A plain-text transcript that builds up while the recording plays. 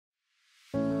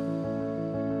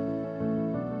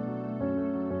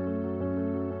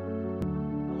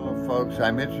folks,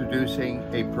 I'm introducing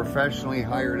a professionally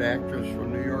hired actress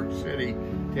from New York City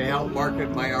to help market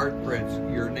my art prints.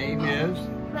 Your name is?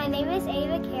 My name is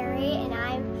Ava Carey, and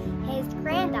I'm his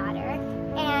granddaughter.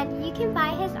 And you can buy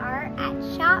his art at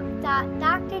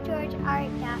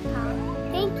shop.drgeorgeart.com.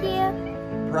 Thank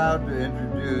you. Proud to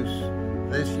introduce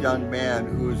this young man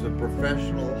who is a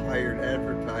professional hired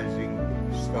advertising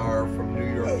star from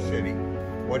New York City.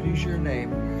 What is your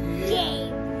name?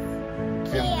 James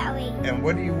Carey. And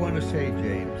what do you want to say,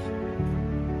 James?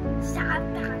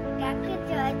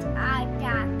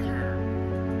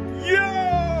 Shop.drgeorgeart.com.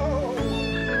 Yo!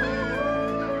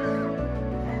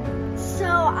 So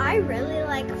I really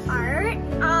like art.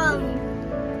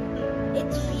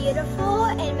 It's beautiful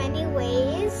in many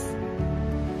ways.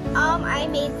 I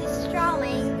made this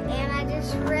drawing and I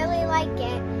just really like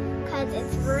it because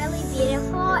it's really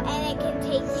beautiful and it can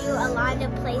take you a lot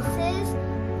of places.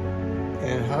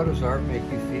 And how does art make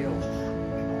you feel?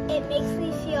 It makes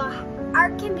me feel,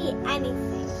 art can be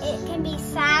anything. It can be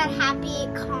sad, happy,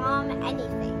 calm,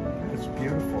 anything. It's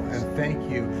beautiful. And thank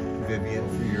you, Vivian,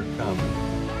 for your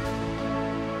comment.